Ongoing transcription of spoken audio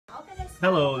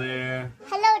Hello there.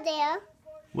 Hello there.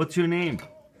 What's your name?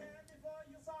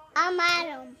 I'm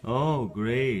Adam. Oh,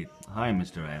 great. Hi,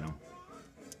 Mr. Atom.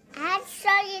 I have to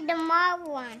show you the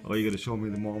marble one. Oh, you gotta show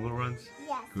me the marble runs?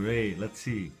 Yes. Great. Let's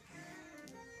see.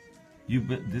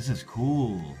 This is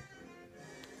cool.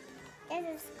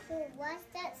 This is cool. What's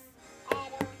this,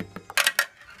 Adam?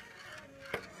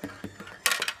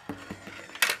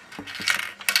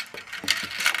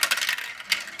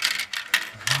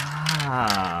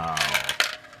 Wow.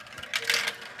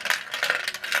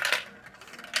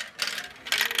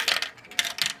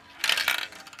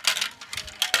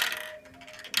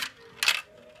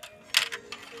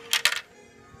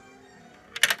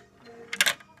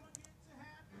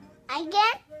 Again?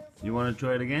 You want to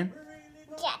try it again?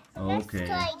 Yeah. Okay. Let's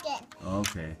try again.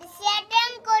 Okay. See, I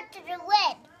didn't go to the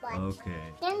red one. Okay.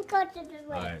 Didn't go to the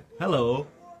red. All right. Hello.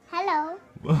 Hello,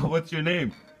 What's your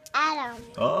name? Adam.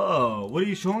 Oh, what are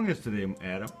you showing us today,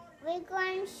 Adam? We're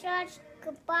going to show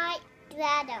goodbye to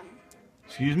Adam.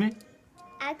 Excuse me?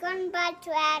 I'm going bye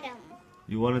to Adam.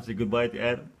 You want to say goodbye to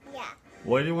Adam? Yeah.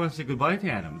 Why do you want to say goodbye to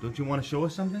Adam? Don't you want to show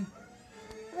us something?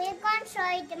 We're going to show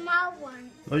you the marble one.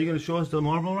 Oh, you're going to show us the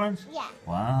marble runs? Yeah.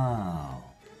 Wow.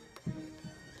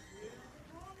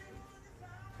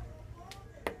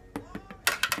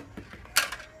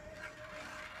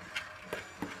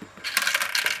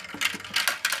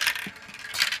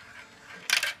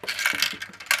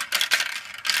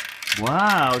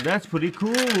 Wow, that's pretty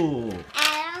cool.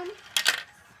 Adam,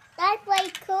 that's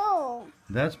way cool.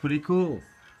 That's pretty cool.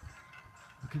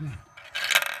 Look at that.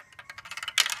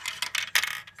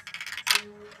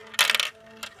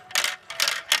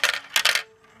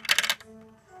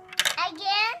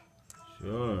 Again?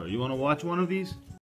 Sure. You want to watch one of these?